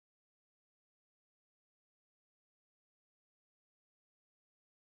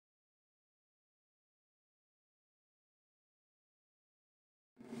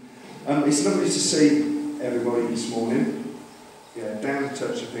It's lovely to see everybody this morning. Yeah, down a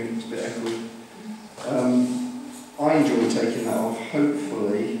touch, I think, it's a bit echoey. I enjoy taking that off.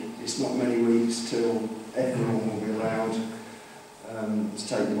 Hopefully, it's not many weeks till everyone will be allowed to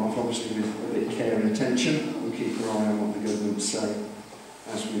take them off, obviously with a bit of care and attention. We'll keep our eye on what the government say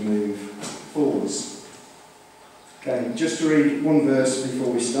as we move forwards. Okay, just to read one verse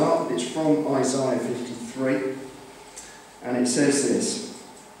before we start. It's from Isaiah 53, and it says this: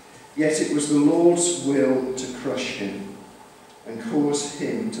 "Yet it was the Lord's will to crush him and cause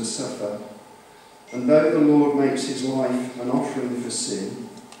him to suffer. And though the Lord makes his life an offering for sin,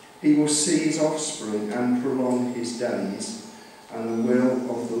 he will see his offspring and prolong his days, and the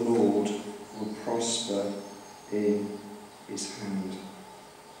will of the Lord will prosper in his hand."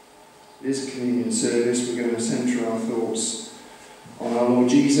 It is a communion service. We're going to centre our thoughts on our Lord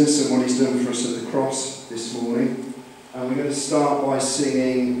Jesus and what he's done for us at the cross this morning. And we're going to start by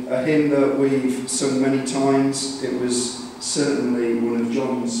singing a hymn that we've sung many times. It was certainly one of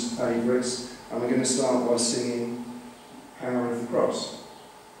John's favourites. And we're going to start by singing Power of the Cross.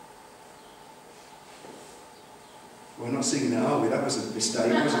 We're not singing that, are we? That was a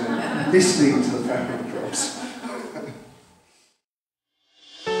mistake, wasn't it? Listening to the Power of the Cross.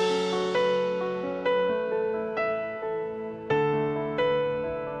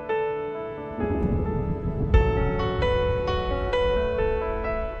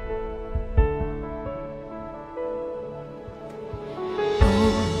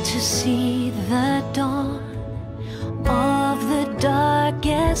 See the dawn of the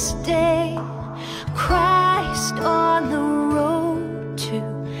darkest day, Christ on the road to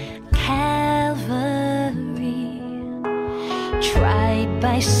Calvary, tried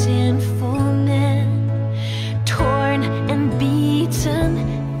by sinful men, torn and beaten,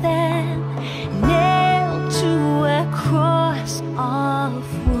 then nailed to a cross of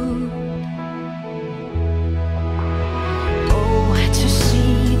wood. Oh, to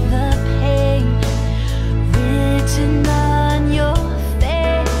see the pain written on your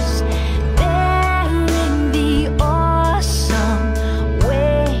face, bearing the awesome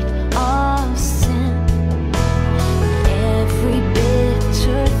weight of sin, every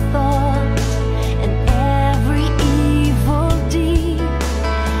bitter thought and every evil deed,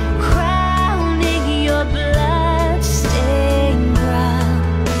 crowning your blood-stained brow.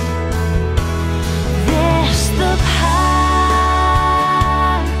 There's the power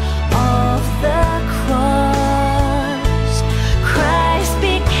of the cross. Christ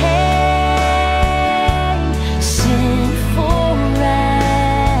became sin for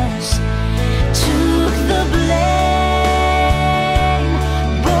us, took the blame,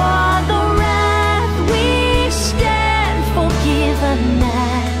 bore the wrath. We stand forgiven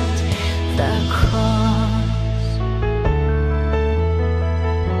at the cross.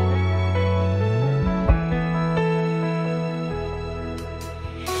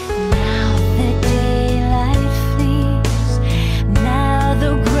 Now the daylight flees, now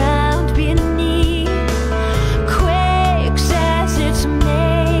the ground beneath quakes as its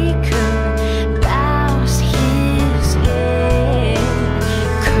maker bows his head.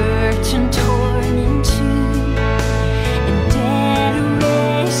 Curtain torn in two, and dead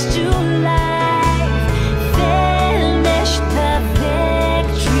raised to life, finished the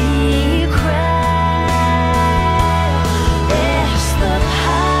victory cry. There's the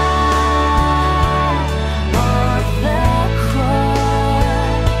power of the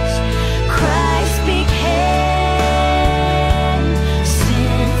cross. Christ became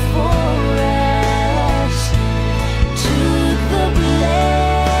sin for us, took the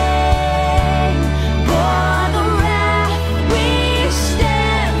blame, bore the wrath. We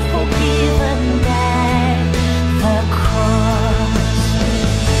stand forgiven at the cross.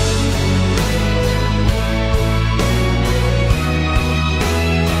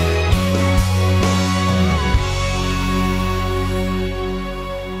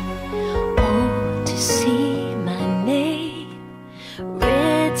 Oh, to see my name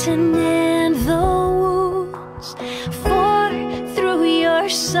written in the wounds, for through your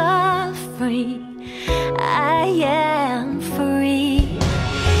suffering I am free.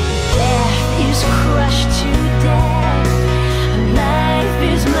 Death is crushed to death, life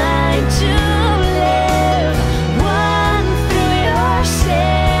is mine to live, won through your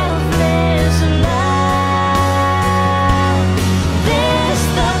selfless love. There's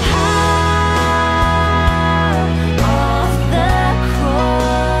the power of the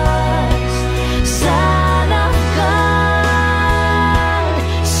cross, Son of God,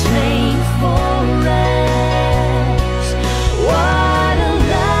 slain for us.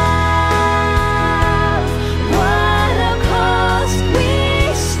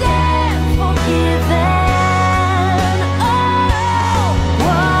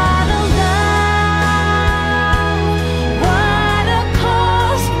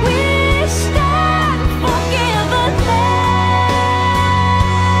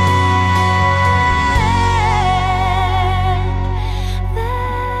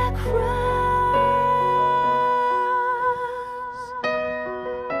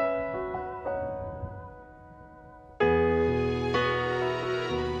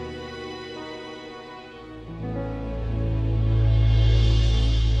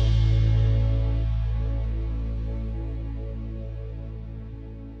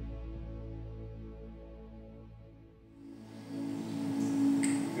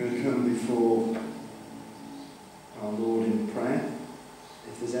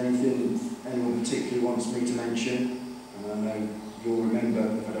 anything anyone particularly wants me to mention? And I know you'll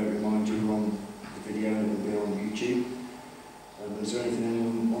remember, if I don't remind you, on the video, it will be on YouTube. Is there anything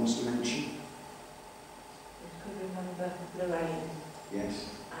anyone wants to mention? I could remember Lorraine. Yes.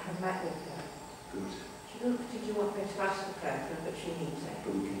 I have met with her. Good. She looked, did you want me to ask for prayer for her, but she needs it.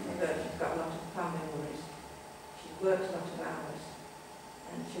 But we can pray. But she's got a lot of family worries. She's worked a lot of hours,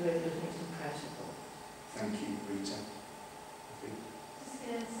 and she really does need some prayer support. Thank you, Rita. Just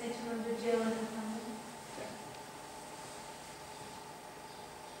going to say to remember Jill and her family.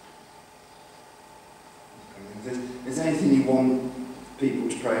 If there's anything you want people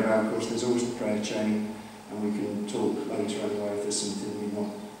to pray about, of course, there's always the prayer chain, and we can talk later anyway if there's something you've not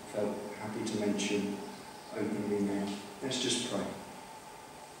felt happy to mention openly now. Let's just pray.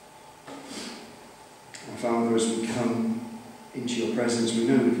 Our Father, as we come into your presence, we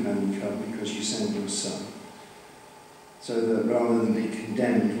know we can only come because you sent your Son, so that rather than be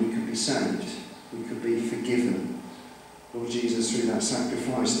condemned, we could be saved, we could be forgiven. Lord Jesus, through that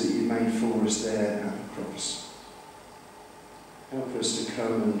sacrifice that you made for us there at the cross. Help us to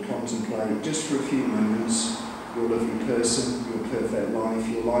come and contemplate, just for a few moments, your lovely person, your perfect life,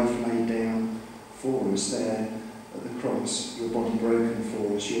 your life laid down for us there at the cross, your body broken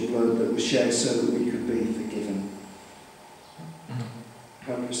for us, your blood that was shed so that we could be forgiven.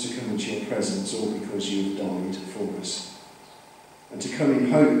 Help us to come into your presence, all because you have died for us. And to come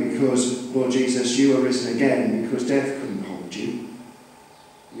in hope because, Lord Jesus, you are risen again, because death couldn't hold you.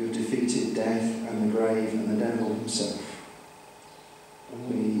 You have defeated death and the grave and the devil himself.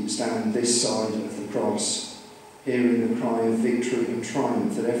 And we stand this side of the cross, hearing the cry of victory and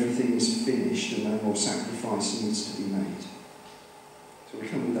triumph that everything is finished and no more sacrifice needs to be made. So we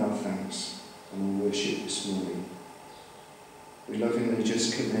come with our thanks and our worship this morning. We lovingly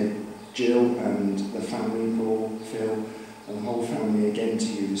just commit Jill and the family, Paul, Phil, and the whole family again to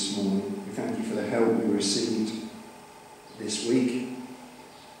you this morning. We thank you for the help we received this week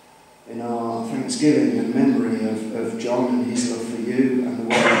in our thanksgiving and memory of John and his love for you and the way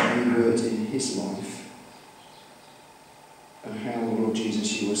that you worked in his life, and how, Lord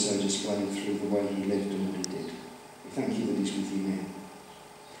Jesus, you were so displayed through the way he lived and what he did. We thank you that he's with you now.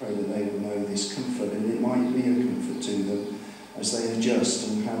 Pray that they will know this comfort, and it might be a comfort to them as they adjust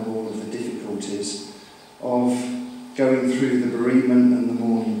and have all of the difficulties of going through the bereavement and the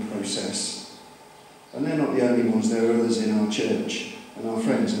mourning process. And they're not the only ones, there are others in our church and our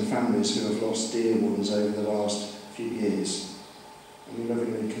friends and families who have lost dear ones over the last few years. And we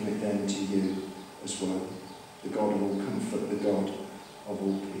lovingly commit them to you as well, the God of all comfort, the God of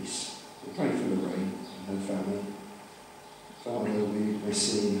all peace. We pray for Lorraine and her family. Father, we're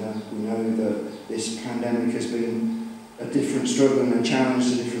seeing her. We know that this pandemic has been a different struggle and a challenge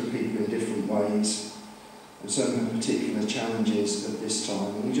to different people in different ways. And some have particular challenges at this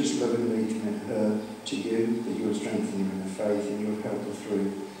time. And we just lovingly commit her to you, that you will strengthen her in her faith and you will help her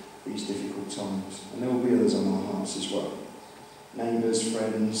through these difficult times. And there will be others on our hearts as well. Neighbours,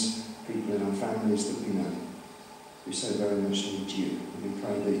 friends, people in our families that we know, who so very much need you. And we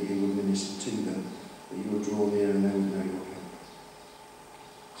pray that you will minister to them, that you will draw near and they will know your help.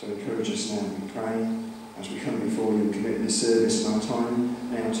 So encourage us now, we pray, as we come before you and commit this service and our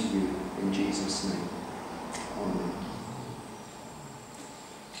time now to you, in Jesus' name. Amen.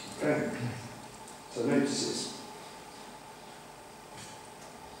 Okay, so notices.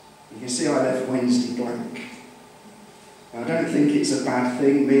 You can see I left Wednesday blank. Now, I don't think it's a bad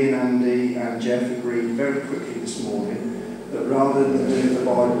thing. Me and Andy and Jeff agreed very quickly this morning that rather than doing the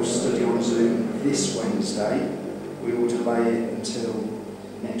Bible study on Zoom this Wednesday, we will delay it until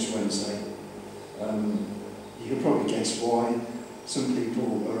next Wednesday. You can probably guess why. Some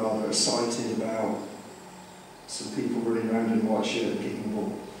people are rather excited about some people running around in a white shirt and kicking the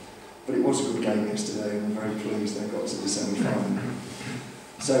ball. But it was a good game yesterday and we're very pleased they got to the semi-final.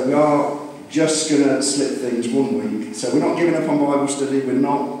 So we are just going to slip things 1 week. So we're not giving up on Bible study, we're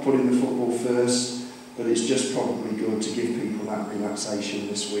not putting the football first, but it's just probably good to give people that relaxation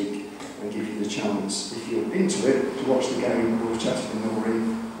this week and give you the chance, if you're into it, to watch the game or chat in the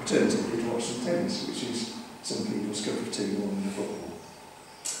room, alternatively to watch some tennis, which is some people's cup of tea more than the football.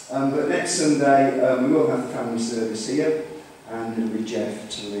 But next Sunday we will have the family service here, and it'll be Jeff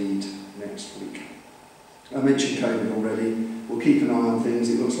to lead next week. I mentioned COVID already. We'll keep an eye on things.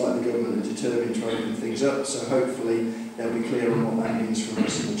 It looks like the government are determined to open things up, so hopefully they'll be clear on what that means for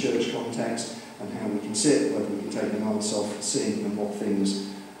us in the church context and how we can sit, whether we can take the masks off, sing, and what things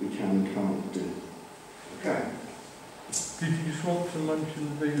we can and can't do. Okay. Did you just want to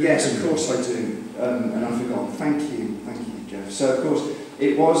mention the... Yes, of course I do, and I forgot. Thank you, Jeff. So, of course,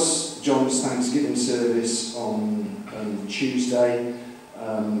 it was John's Thanksgiving service on Tuesday.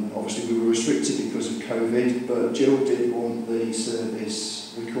 Obviously we were restricted because of COVID, but Jill did want the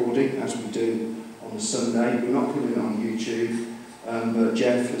service recording, as we do on the Sunday. We're not putting it on YouTube, but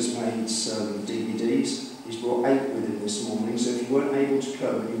Jeff has made some DVDs. He's brought 8 with him this morning, so if you weren't able to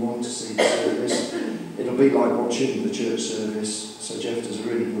come and you want to see the service, it'll be like watching the church service. So Jeff does a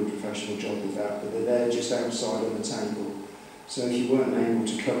really good professional job with that, but they're there just outside on the table. So if you weren't able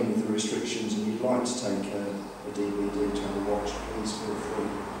to come with the restrictions and you'd like to take a DVD to have a watch, please feel free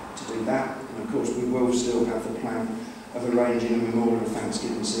to do that. And of course we will still have the plan of arranging a Memorial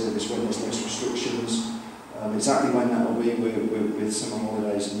Thanksgiving service when there's less restrictions. Exactly when that will be, with summer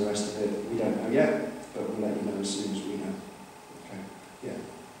holidays and the rest of it, we don't know yet, but we'll let you know as soon as we know. Okay, yeah,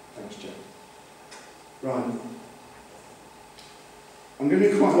 thanks Jeff. Right, I'm going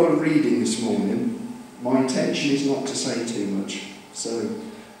to do quite a lot of reading this morning. My intention is not to say too much, so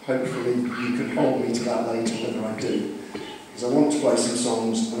hopefully you can hold me to that later whether I do, because I want to play some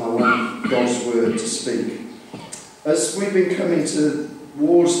songs and I want God's word to speak. As we've been coming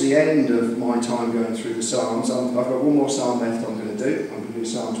towards the end of my time going through the Psalms, I've got one more Psalm left I'm going to do. I'm going to do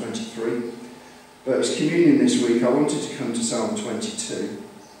Psalm 23. But as communion this week, I wanted to come to Psalm 22.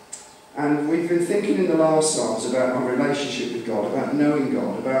 And we've been thinking in the last Psalms about our relationship with God, about knowing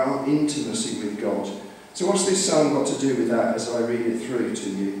God, about our intimacy with God. So what's this Psalm got to do with that as I read it through to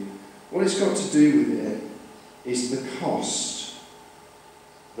you? What it's got to do with it is the cost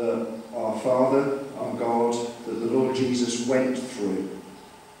that our Father, our God, that the Lord Jesus went through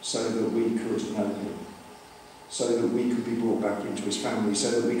so that we could know him, so that we could be brought back into his family,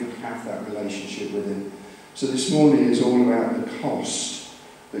 so that we could have that relationship with him. So this morning is all about the cost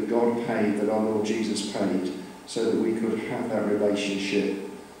that God paid, that our Lord Jesus paid, so that we could have that relationship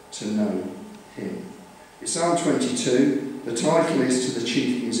to know him. It's Psalm 22. The title is To the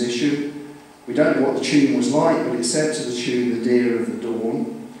Chief Musician. We don't know what the tune was like, but it said to the tune, The Deer of the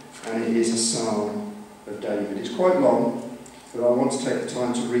Dawn, and it is a psalm of David. It's quite long, but I want to take the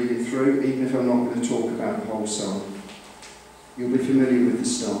time to read it through, even if I'm not going to talk about the whole psalm. You'll be familiar with the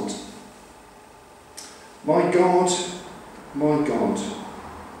start. My God,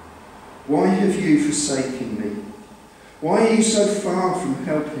 why have you forsaken me? Why are you so far from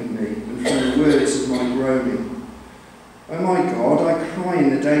helping me and from the words of my groaning? Oh my God, I cry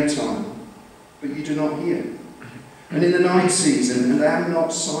in the daytime, but you do not hear, and in the night season, and am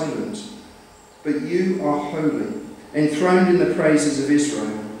not silent. But you are holy, enthroned in the praises of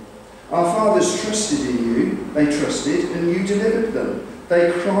Israel. Our fathers trusted in you, they trusted, and you delivered them.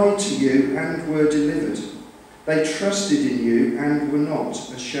 They cried to you and were delivered. They trusted in you and were not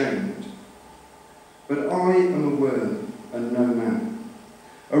ashamed. But I am a worm and no man,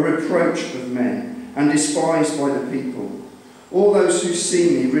 a reproach of men, and despised by the people. All those who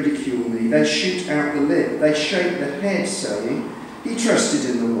see me ridicule me. They shoot out the lip. They shake the head, saying, He trusted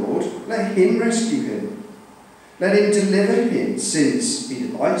in the Lord. Let him rescue him. Let him deliver him, since he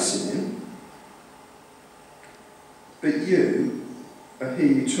delights in him. But you are he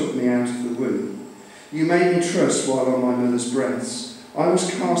who took me out of the womb. You made me trust while on my mother's breasts. I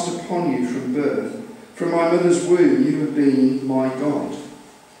was cast upon you from birth. From my mother's womb you have been my God.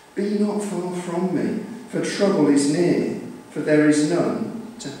 Be not far from me, for trouble is near, for there is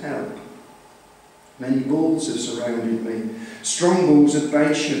none to help. Many bulls have surrounded me. Strong bulls of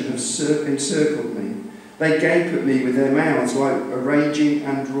Bashan have encircled me. They gape at me with their mouths like a raging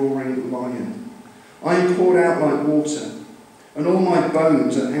and roaring lion. I am poured out like water, and all my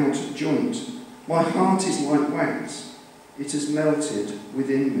bones are out of joint. My heart is like wax. It has melted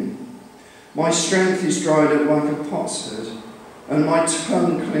within me. My strength is dried up like a potsherd, and my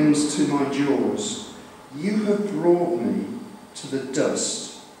tongue clings to my jaws. You have brought me to the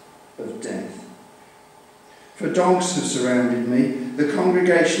dust of death. For dogs have surrounded me. The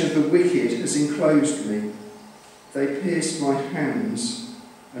congregation of the wicked has enclosed me. They pierced my hands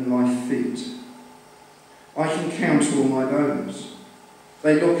and my feet. I can count all my bones.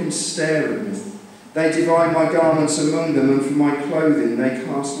 They look and stare at me. They divide my garments among them, and for my clothing they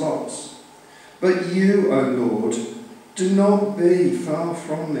cast lots. But you, O Lord, do not be far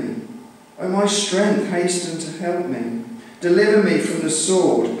from me. O my strength, hasten to help me. Deliver me from the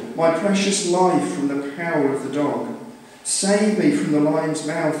sword, my precious life from the power of the dog. Save me from the lion's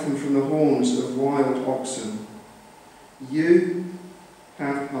mouth and from the horns of wild oxen. You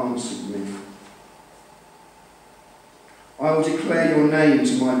have answered me. I will declare your name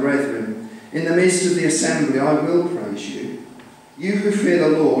to my brethren. In the midst of the assembly I will praise you. You who fear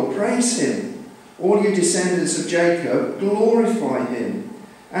the Lord, praise him. All you descendants of Jacob, glorify him,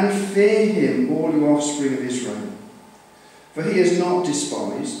 and fear him, all you offspring of Israel. For he has not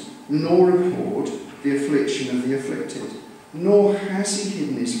despised, nor abhorred the affliction of the afflicted, nor has he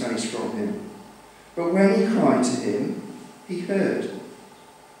hidden his face from him. But when he cried to him, he heard.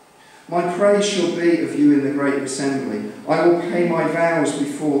 My praise shall be of you in the great assembly. I will pay my vows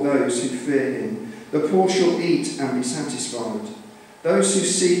before those who fear him. The poor shall eat and be satisfied. Those who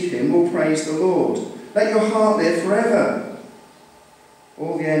seek him will praise the Lord. Let your heart live forever.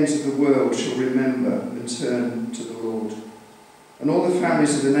 All the ends of the world shall remember and turn to the Lord. And all the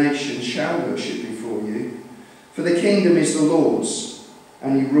families of the nations shall worship before you. For the kingdom is the Lord's,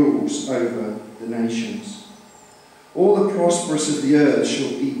 and he rules over the nations. All the prosperous of the earth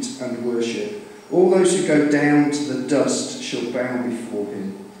shall eat and worship. All those who go down to the dust shall bow before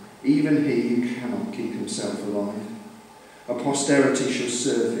him, even he who cannot keep himself alive. A posterity shall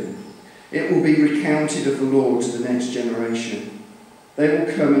serve him. It will be recounted of the Lord to the next generation. They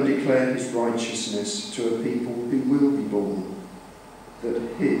will come and declare his righteousness to a people who will be born, that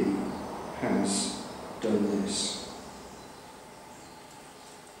he has done this.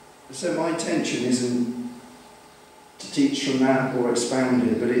 So my intention isn't to teach from that or expound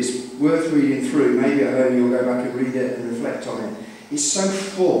it, but it's worth reading through. Maybe at home you'll go back and read it and reflect on it. It's so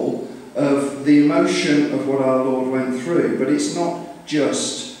full of the emotion of what our Lord went through, but it's not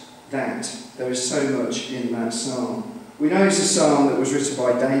just that. There is so much in that psalm. We know it's a psalm that was written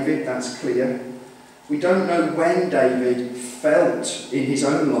by David, that's clear. We don't know when David felt in his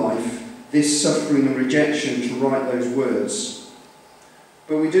own life this suffering and rejection to write those words.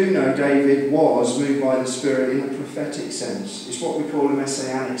 But we do know David was moved by the Spirit in a prophetic sense. It's what we call a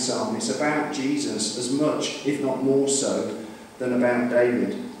messianic psalm. It's about Jesus as much, if not more so, than about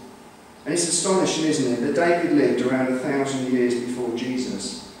David. And it's astonishing, isn't it, that David lived around 1,000 years before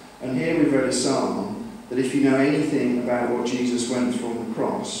Jesus. And here we've read a psalm that if you know anything about what Jesus went through on the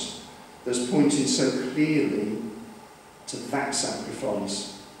cross, that's pointing so clearly to that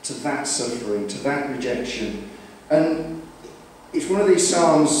sacrifice, to that suffering, to that rejection. And it's one of these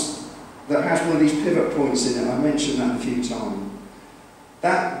psalms that has one of these pivot points in it. I mentioned that a few times.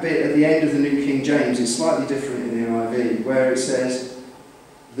 That bit at the end of the New King James is slightly different in the NIV, where it says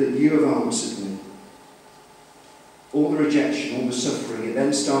that you have answered me. All the rejection, all the suffering, it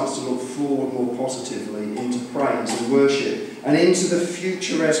then starts to look forward more positively into praise and worship and into the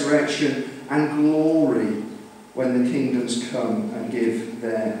future resurrection and glory when the kingdoms come and give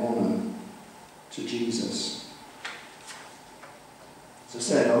their honour to Jesus. As I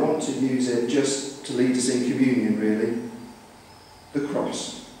said, I want to use it just to lead us in communion, really. The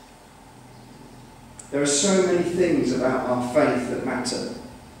cross. There are so many things about our faith that matter.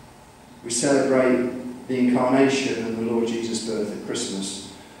 We celebrate the incarnation and the Lord Jesus' birth at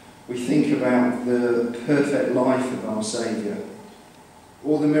Christmas. We think about the perfect life of our Saviour,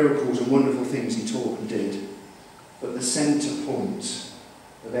 all the miracles and wonderful things he taught and did. But the centre point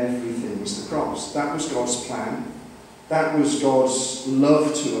of everything is the cross. That was God's plan. That was God's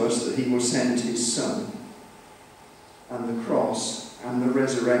love to us, that he will send his Son. And the cross and the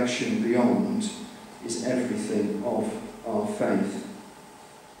resurrection beyond is everything of our faith.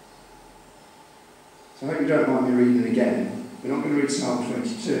 So I hope you don't mind me reading it again. We're not going to read Psalm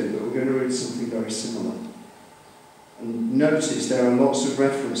 22, but we're going to read something very similar. And notice there are lots of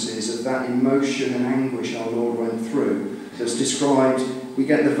references of that emotion and anguish our Lord went through that's described. We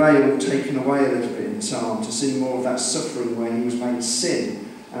get the veil taken away a little bit in the Psalm to see more of that suffering when he was made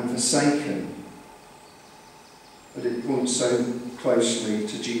sin and forsaken. But it points so closely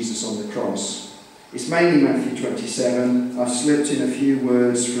to Jesus on the cross. It's mainly Matthew 27. I've slipped in a few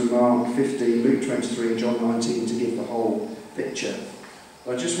words from Mark 15, Luke 23 and John 19 to give the whole picture.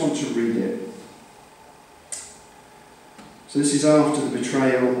 But I just want to read it. So this is after the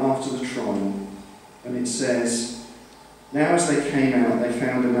betrayal, after the trial. And it says, now as they came out, they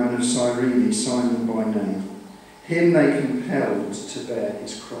found a man of Cyrene, Simon by name. Him they compelled to bear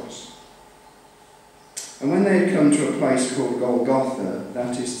his cross. And when they had come to a place called Golgotha,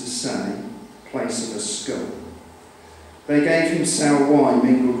 that is to say, place of a skull, they gave him sour wine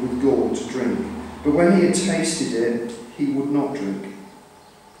mingled with gall to drink. But when he had tasted it, he would not drink.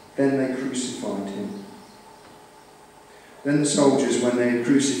 Then they crucified him. Then the soldiers, when they had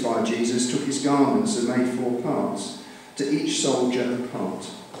crucified Jesus, took his garments and made 4 parts, to each soldier a part,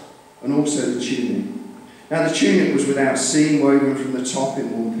 and also the tunic. Now the tunic was without seam, woven from the top in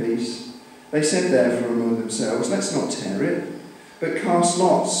one piece. They said therefore among themselves, let's not tear it, but cast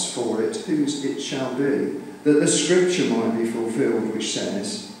lots for it, whose it shall be, that the scripture might be fulfilled, which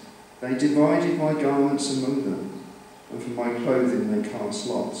says, they divided my garments among them, and for my clothing they cast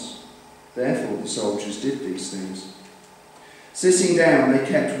lots. Therefore the soldiers did these things. Sitting down, they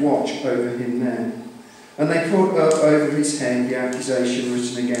kept watch over him there, and they put up over his head the accusation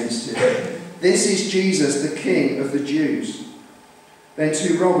written against him. This is Jesus, the King of the Jews. Then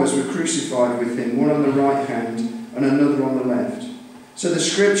 2 robbers were crucified with him, one on the right hand and another on the left. So the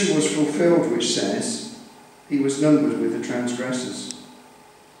scripture was fulfilled which says, he was numbered with the transgressors.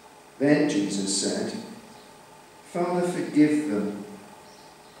 Then Jesus said, Father, forgive them,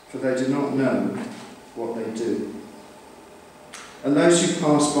 for they do not know what they do. And those who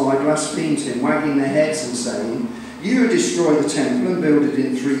passed by blasphemed him, wagging their heads and saying, You who destroy the temple and build it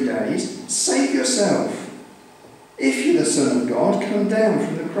in 3 days, save yourself. If you're the Son of God, come down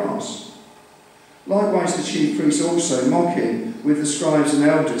from the cross. Likewise the chief priests also, mocking with the scribes and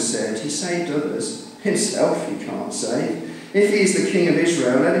elders, said, He saved others, himself he can't save. If he is the King of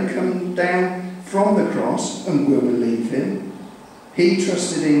Israel, let him come down from the cross, and we'll believe him. He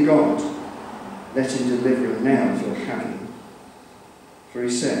trusted in God. Let him deliver him now if he'll have him. For he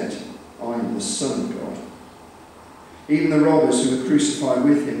said, I am the Son of God. Even the robbers who were crucified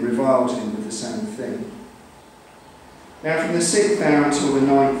with him reviled him with the same thing. Now from the 6th hour until the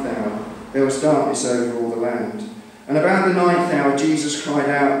 9th hour, there was darkness over all the land. And about the 9th hour, Jesus cried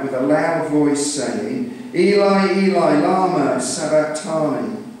out with a loud voice, saying, Eli, Eli, lama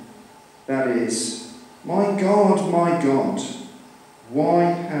sabachthani. That is, my God, why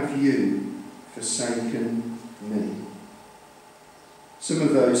have you forsaken me? Some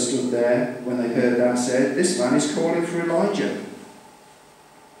of those stood there when they heard that said, This man is calling for Elijah.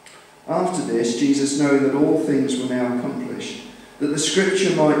 After this, Jesus, knowing that all things were now accomplished, that the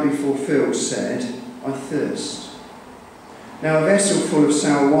scripture might be fulfilled, said, I thirst. Now a vessel full of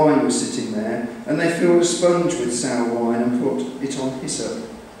sour wine was sitting there, and they filled a sponge with sour wine and put it on hyssop.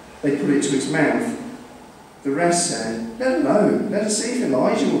 They put it to his mouth. The rest said, Let alone, let us see if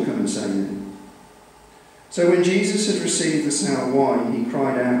Elijah will come and save him. So when Jesus had received the sour wine, he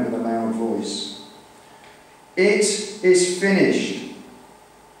cried out with a loud voice, It is finished.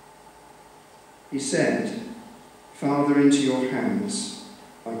 He said, Father, into your hands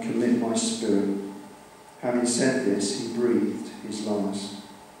I commit my spirit. Having said this, he breathed his last.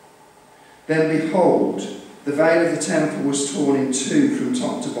 Then behold, the veil of the temple was torn in two from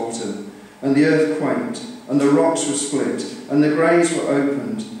top to bottom, and the earth quaked, and the rocks were split, and the graves were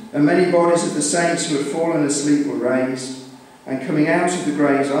opened, and many bodies of the saints who had fallen asleep were raised. And coming out of the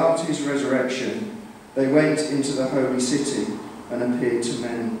graves after his resurrection, they went into the holy city and appeared to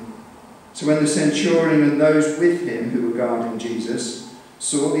many. So when the centurion and those with him who were guarding Jesus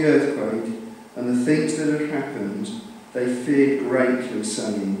saw the earthquake and the things that had happened, they feared greatly,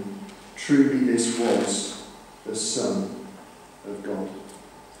 saying, Truly this was the Son of God.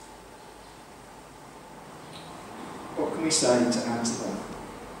 What can we say to add to that?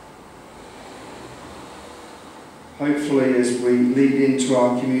 Hopefully, as we lead into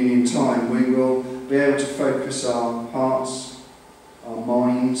our communion time, we will be able to focus our hearts, our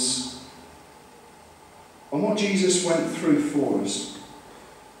minds, on what Jesus went through for us.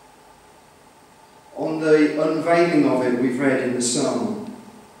 On the unveiling of it we've read in the Psalm,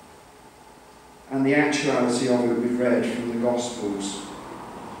 and the actuality of it we've read from the Gospels.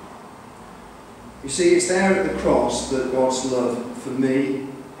 You see, it's there at the cross that God's love for me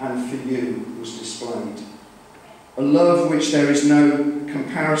and for you was displayed. A love which there is no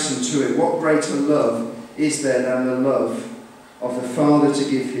comparison to it. What greater love is there than the love of the Father to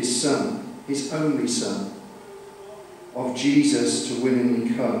give his Son, his only Son, of Jesus to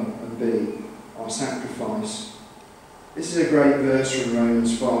willingly come and be our sacrifice? This is a great verse from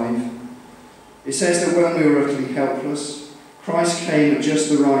Romans 5. It says that when we were utterly helpless, Christ came at just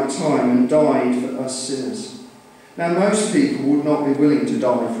the right time and died for us sinners. Now most people would not be willing to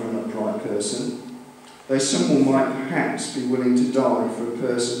die for an upright person, though someone might perhaps be willing to die for a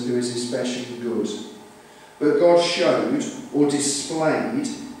person who is especially good. But God showed or displayed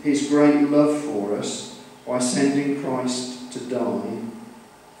his great love for us by sending Christ to die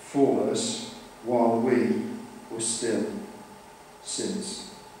for us while we were still sinners.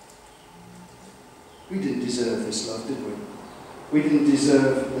 We didn't deserve this love, did we? We didn't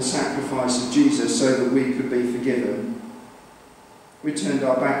deserve the sacrifice of Jesus so that we could be forgiven. We turned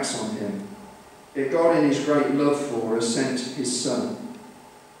our backs on him. Yet God, in his great love for us, sent his Son.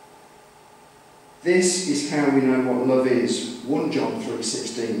 This is how we know what love is. 1 John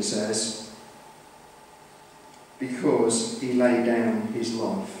 3:16 says, because he laid down his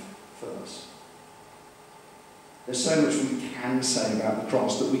life for us. There's so much we can say about the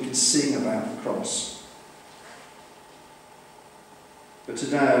cross, that we can sing about the cross. But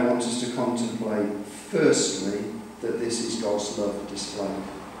today I want us to contemplate, firstly, that this is God's love displayed.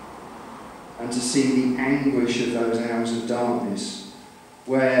 And to see the anguish of those hours of darkness,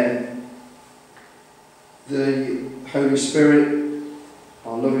 where the Holy Spirit,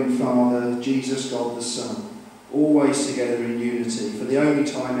 our loving Father, Jesus, God the Son, always together in unity. For the only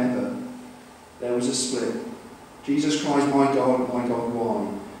time ever, there was a split. Jesus cries, my God,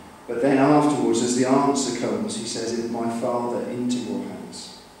 why? But then afterwards, as the answer comes, he says, my Father, into your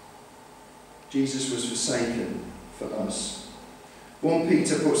hands. Jesus was forsaken for us. 1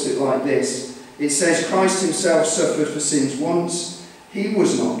 Peter puts it like this. It says, Christ himself suffered for sins once. He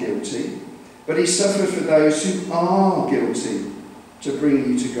was not guilty, but he suffered for those who are guilty to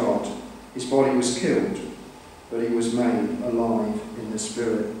bring you to God. His body was killed, but he was made alive in the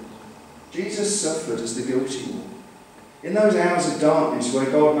Spirit. Jesus suffered as the guilty one. In those hours of darkness where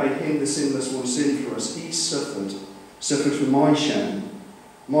God made him the sinless one sin for us, he suffered for my shame,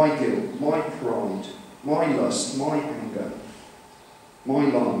 my guilt, my pride, my lust, my anger, my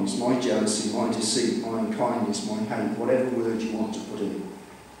lies, my jealousy, my deceit, my unkindness, my hate, whatever word you want to put in.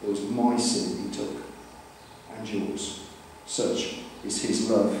 It was my sin he took, and yours. Such is his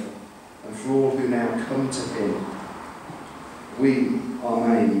love. And for all who now come to him, we are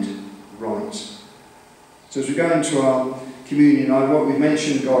made right. So as we go into our communion, we've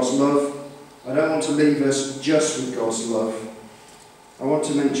mentioned God's love. I don't want to leave us just with God's love. I want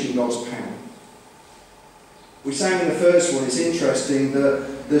to mention God's power. We sang in the first one, it's interesting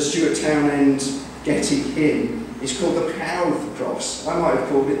that the Stuart Townend Getty hymn is called The Power of the Cross. I might have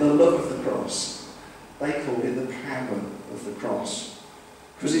called it The Love of the Cross. They called it The Power of the Cross.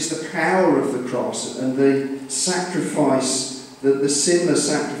 Because it's the power of the cross and the sacrifice, the sinless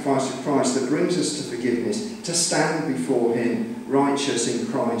sacrifice of Christ that brings us to forgiveness, to stand before him, righteous in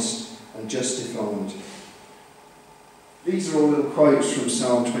Christ and justified. These are all little quotes from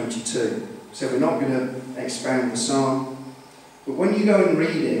Psalm 22. So we're not going to expound the psalm. But when you go and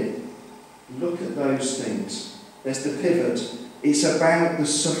read it, look at those things. There's the pivot. It's about the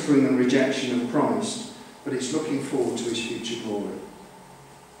suffering and rejection of Christ, but it's looking forward to his future glory.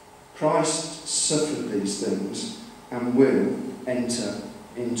 Christ suffered these things and will enter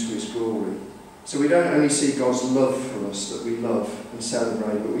into his glory. So we don't only see God's love for us that we love and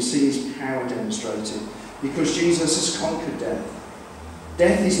celebrate, but we see his power demonstrated because Jesus has conquered death.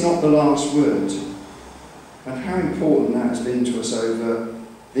 Death is not the last word. And how important that has been to us over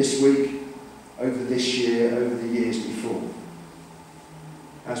this week, over this year, over the years before.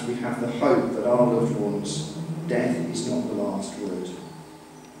 As we have the hope that our loved ones, death is not the last word.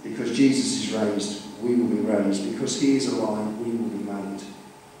 Because Jesus is raised, we will be raised. Because he is alive, we will be made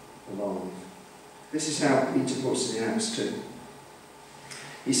alive. This is how Peter puts it in Acts 2.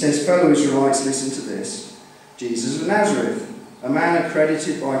 He says, fellow Israelites, listen to this. Jesus of Nazareth, a man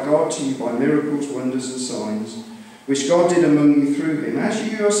accredited by God to you by miracles, wonders and signs, which God did among you through him. As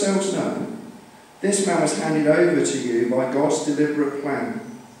you yourselves know, this man was handed over to you by God's deliberate plan.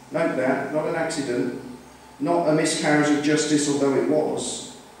 Note that, not an accident, not a miscarriage of justice, although it was.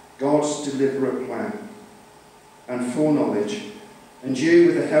 God's deliberate plan and foreknowledge. And you,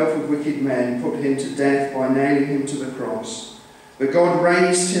 with the help of wicked men, put him to death by nailing him to the cross. But God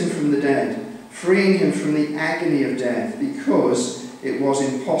raised him from the dead, freeing him from the agony of death, because it was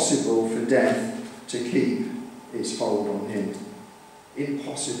impossible for death to keep its hold on him.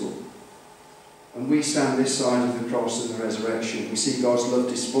 Impossible. And we stand this side of the cross and the resurrection. We see God's love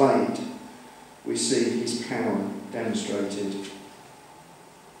displayed. We see his power demonstrated.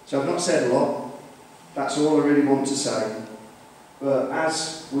 So I've not said a lot. That's all I really want to say. But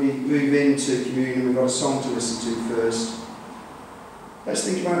as we move into communion, we've got a song to listen to first. Let's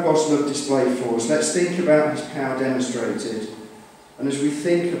think about God's love displayed for us. Let's think about his power demonstrated. And as we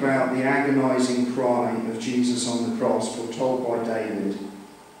think about the agonising cry of Jesus on the cross foretold by David,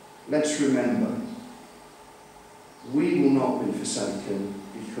 let's remember, we will not be forsaken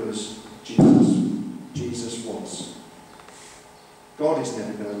because Jesus was. God is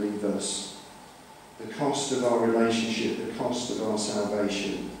never going to leave us. The cost of our relationship, the cost of our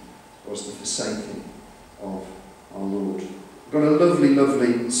salvation was the forsaking of our Lord. We've got a lovely,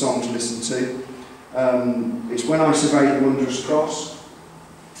 lovely song to listen to. It's When I Survey the Wondrous Cross.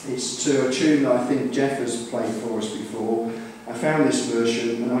 It's to a tune that I think Jeff has played for us before. I found this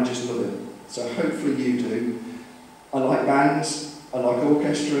version and I just love it. So hopefully you do. I like bands, I like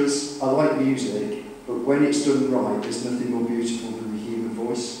orchestras, I like music, but when it's done right, there's nothing more beautiful than the human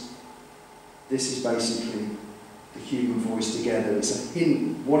voice. This is basically the human voice together. It's a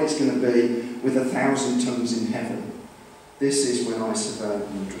hint what it's going to be with 1,000 tongues in heaven. This is When I Survey the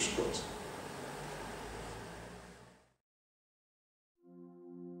Wondrous Cross.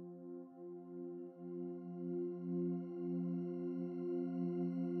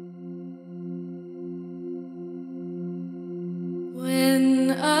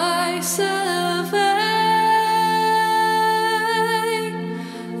 When I survey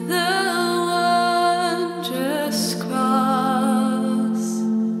the wondrous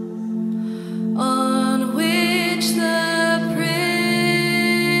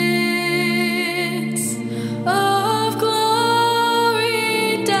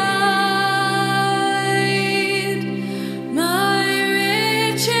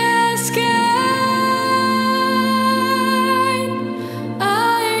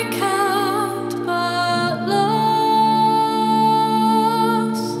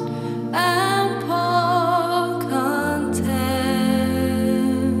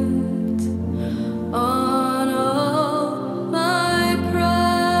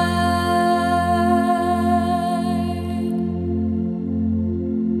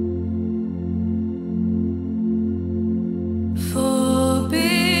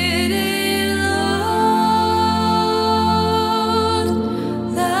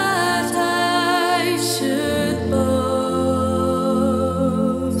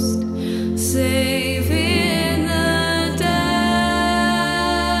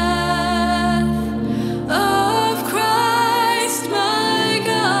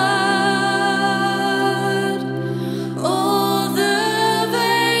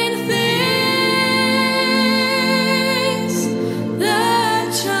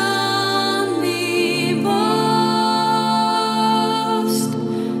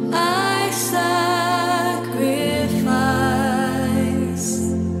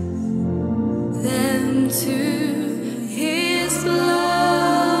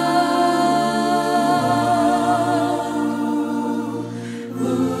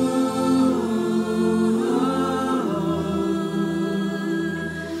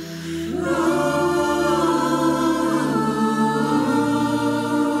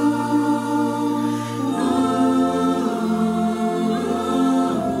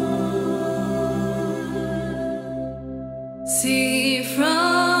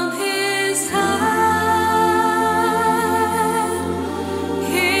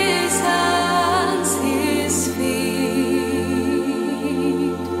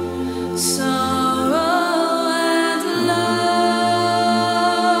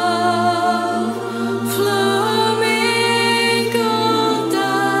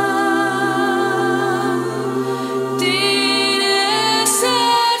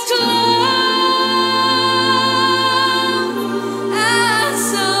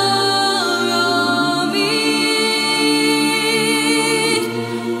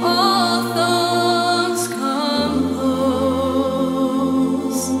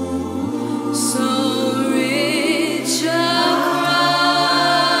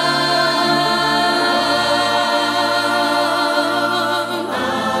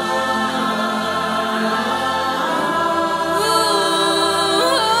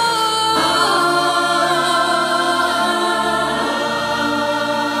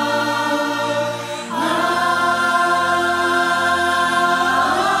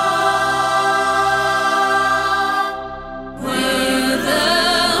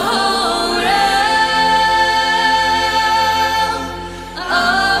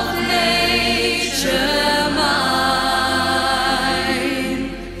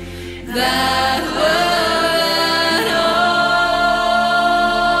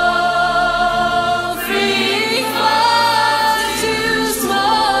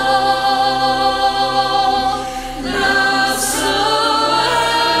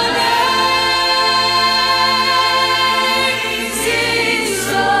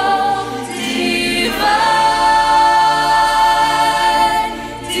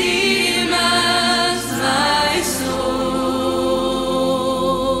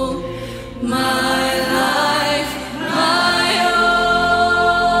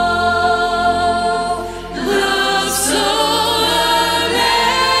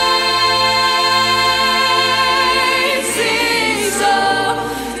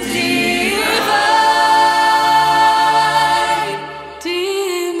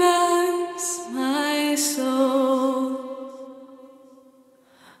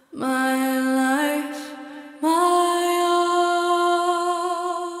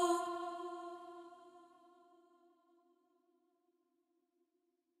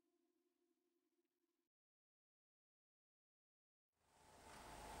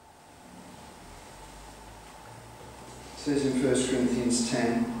says in 1 Corinthians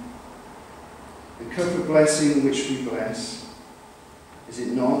 10, the cup of blessing which we bless, is it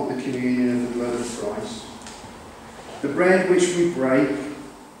not the communion of the blood of Christ? The bread which we break,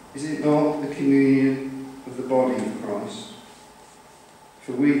 is it not the communion of the body of Christ?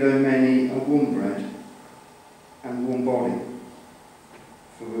 For we, though many, are one bread and one body,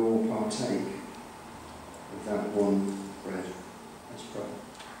 for we all partake of that one bread. Let's pray.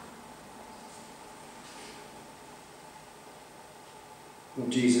 Lord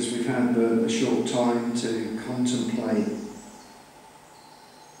Jesus, we've had but a short time to contemplate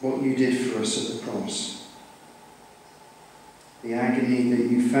what you did for us at the cross. The agony that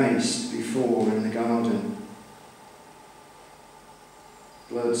you faced before in the garden.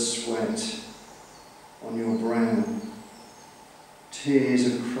 Blood, sweat on your brow.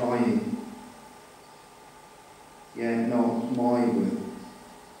 Tears of crying. Yet not my will,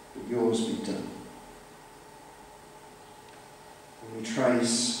 but yours be done. And we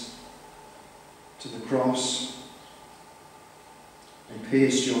trace to the cross and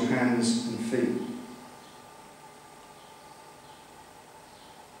pierced your hands and feet.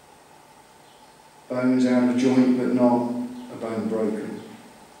 Bones out of joint, but not a bone broken.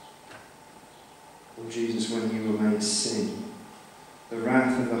 Lord Jesus, when you were made sin, the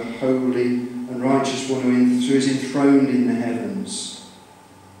wrath of the holy and righteous one who is enthroned in the heavens,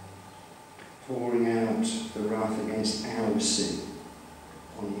 pouring out the wrath against our sin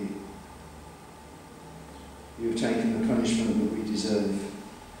on you. You have taken the punishment that we deserve.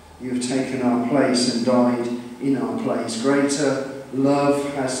 You have taken our place and died in our place. Greater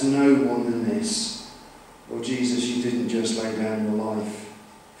love has no one than this. Lord Jesus, you didn't just lay down your life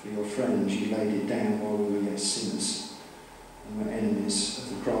for your friends. You laid it down while we were yet sinners and were enemies of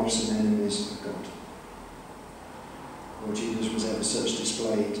the cross and enemies of God. Lord Jesus, was ever such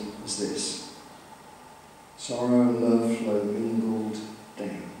displayed as this. Sorrow and love flow mingled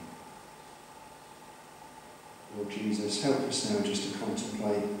down. Lord Jesus, help us now just to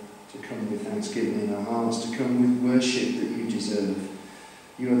contemplate, to come with thanksgiving in our hearts, to come with worship that you deserve.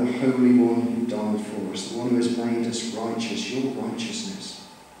 You are the Holy One who died for us, the one who has made us righteous, your righteousness.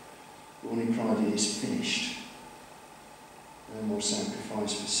 The one who cried, it is finished. No more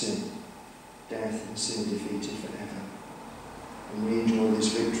sacrifice for sin. Death and sin defeated forever. And we enjoy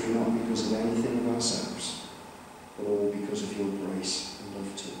this victory not because of anything of ourselves, but all because of your grace and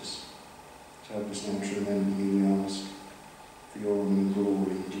love to us. So help us now to remember you, we ask, for your honour and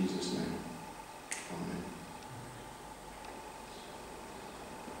glory in Jesus' name. Amen.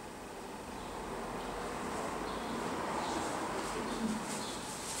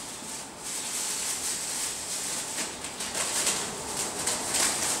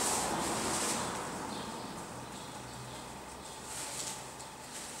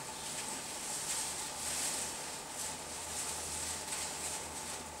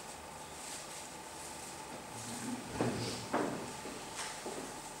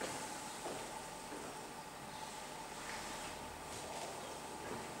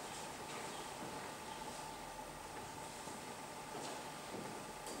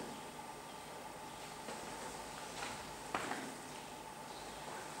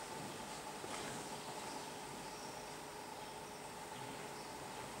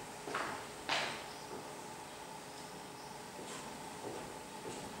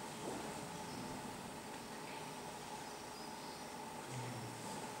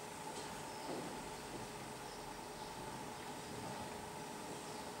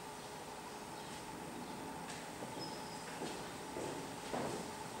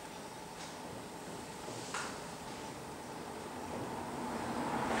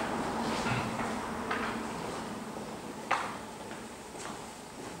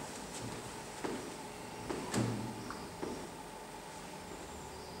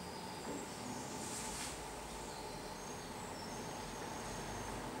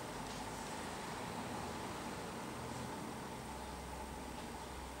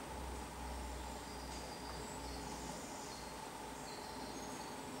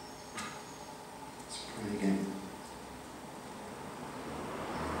 Again.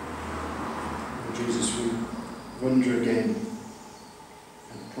 Lord Jesus, we wonder again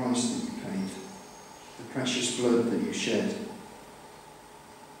at the price that you paid, the precious blood that you shed.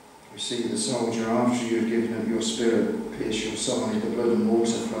 We see the soldier, after you have given up your spirit, pierce your side, the blood and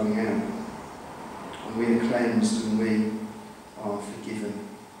water flowing out. And we are cleansed and we are forgiven.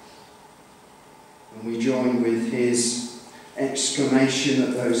 And we join with his exclamation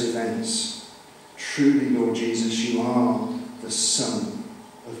at those events. Truly, Lord Jesus, you are the Son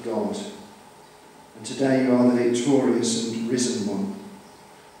of God. And today you are the victorious and risen one,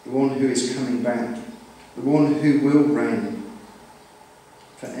 the one who is coming back the one who will reign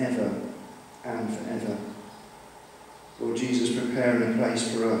forever and forever. Lord Jesus, preparing a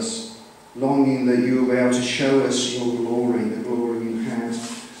place for us, longing that you will be able to show us your glory, the glory you had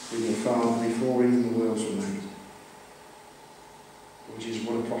with your Father before even the worlds were made. Lord Jesus,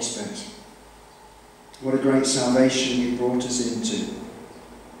 what a prospect. What a great salvation you brought us into.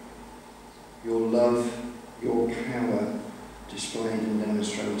 Your love, your power displayed and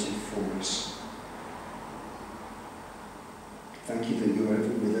demonstrated for us. Thank you that you're ever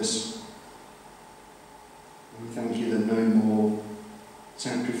with us. And we thank you that no more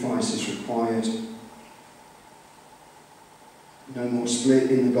sacrifice is required. No more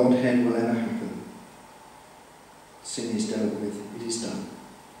split in the Godhead will ever happen. Sin is dealt with. It is done.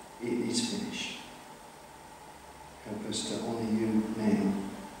 It is finished. Help us to honour you now,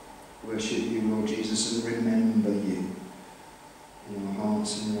 worship you, Lord Jesus, and remember you in our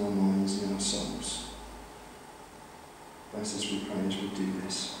hearts, and in our minds, and in our souls. Bless us, we pray, as we do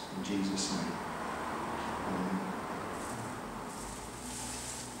this. In Jesus' name. Amen.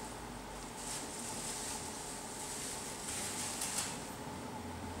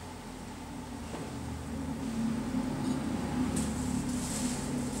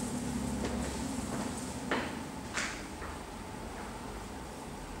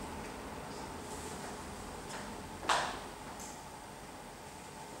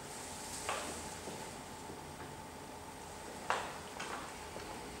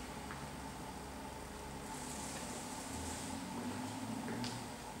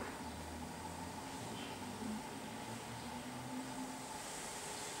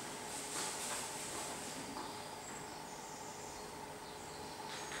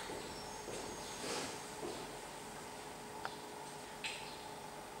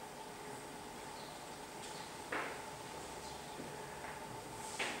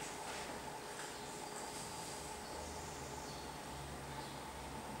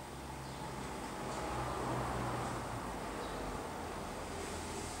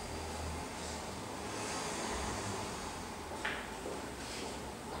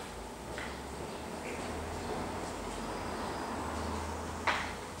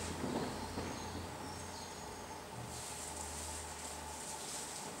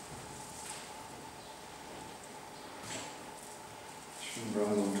 Remember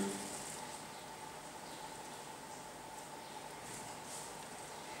our Lord.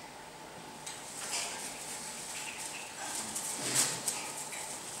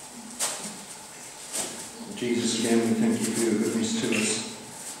 Jesus, again, we thank you for your goodness to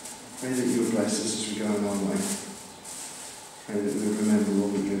us. Pray that you will bless us as we go on our way. Pray that we will remember all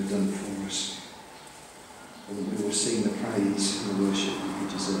that you have done for us, and that we will sing the praise and the worship that you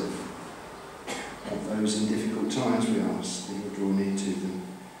deserve. Of those in difficult times, we ask that you will draw near to them.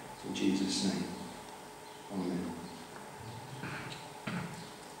 In Jesus' name. Amen.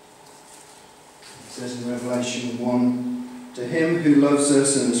 It says in Revelation 1, to him who loves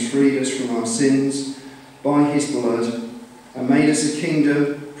us and has freed us from our sins by his blood, and made us a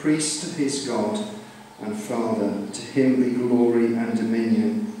kingdom, priest to his God and Father, to him be glory and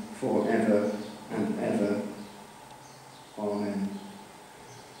dominion forever and ever. Amen.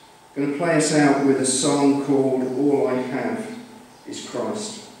 I'm going to play us out with a song called All I Have Is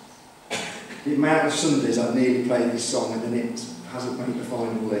Christ. The amount of Sundays I've nearly played this song and then it hasn't made the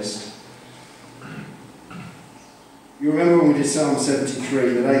final list. You remember when we did Psalm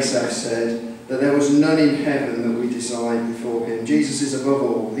 73 that Asaph said that there was none in heaven that we decide before him. Jesus is above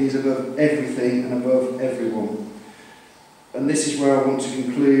all. He is above everything and above everyone. And this is where I want to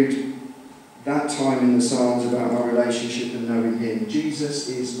conclude that time in the Psalms about our relationship and knowing him. Jesus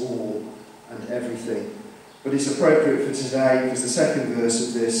is all and everything. But it's appropriate for today because the second verse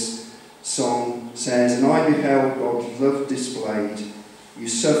of this song says, and I beheld God's love displayed. You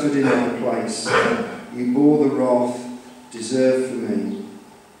suffered in my place. You bore the wrath deserved for me.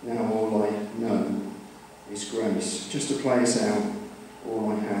 Now all I know is grace. Just to play us out,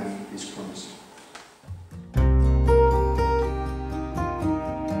 all I have is Christ.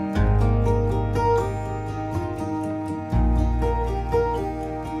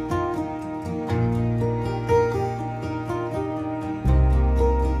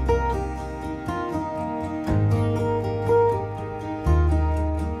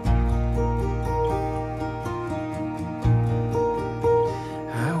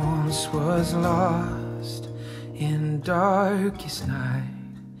 Was lost in darkest night,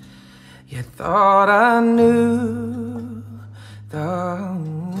 yet thought I knew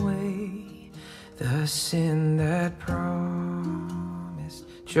the way. The sin that promised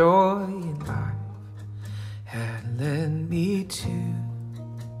joy in life had led me to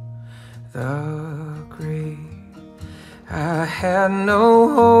the grave. grave. I had no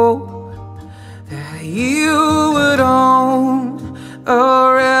hope that you would own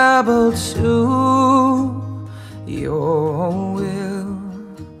a rebel to your will.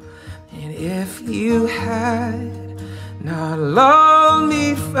 And if you had not loved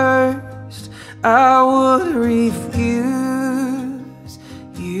me first, I would refuse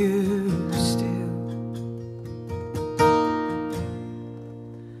you still.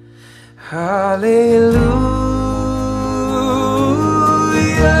 Hallelujah.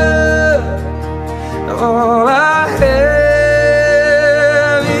 All I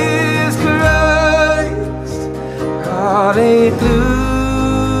have is Christ. Hallelujah.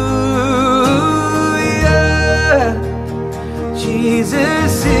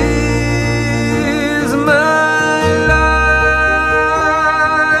 Jesus is my life.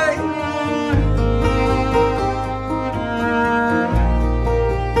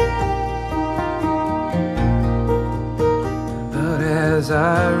 But as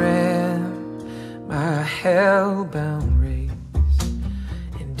I ran my hell-bound race,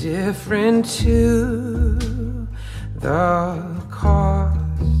 indifferent to the cause,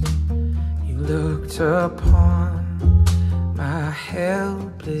 you looked upon my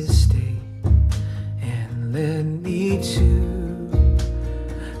helpless state and led me to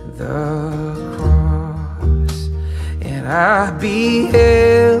the cross. And I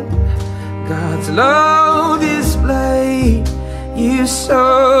beheld God's love displayed. You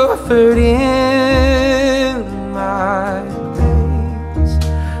suffered in my place.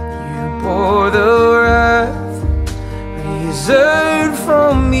 You bore the wrath reserved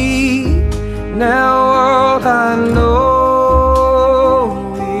for me. Now all I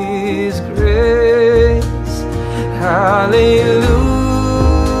know is grace. Hallelujah.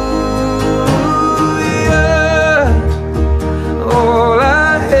 All I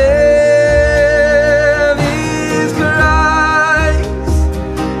have is Christ.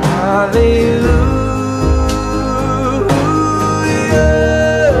 Hallelujah.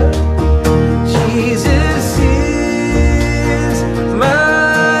 Jesus is my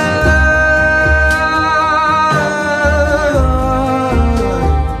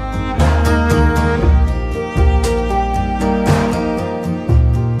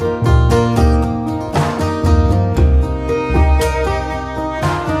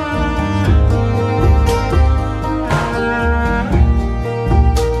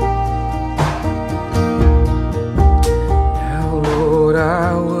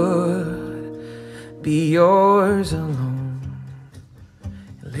be yours alone,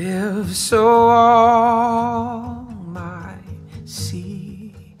 live so all might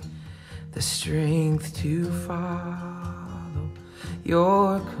see the strength to follow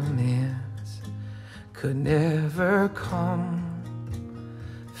your commands could never come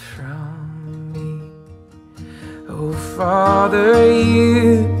from me. Oh Father,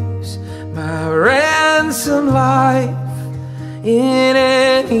 use my ransom life in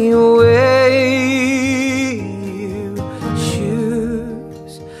any way you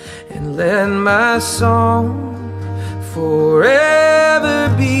choose, and let my song forever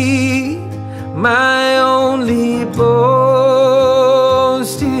be my only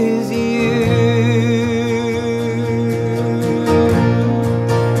boast is you.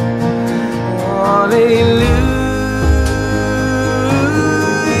 Hallelujah.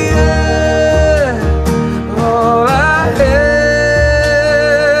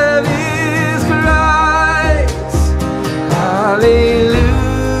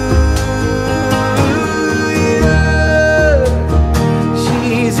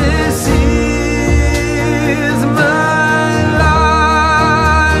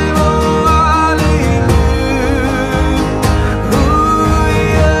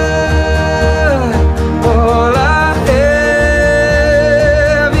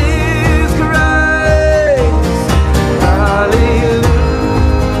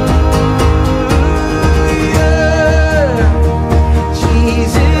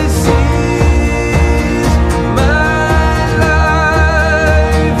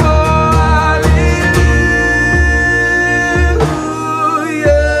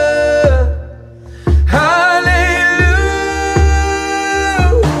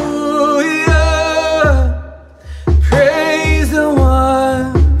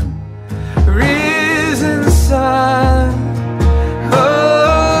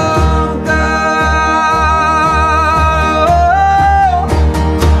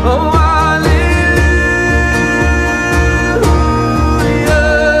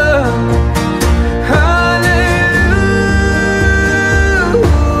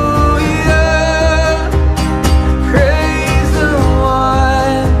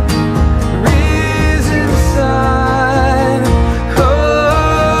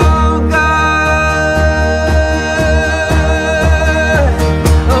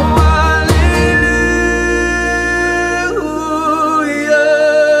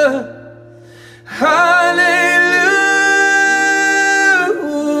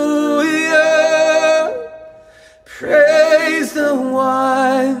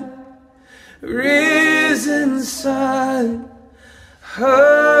 risen Son of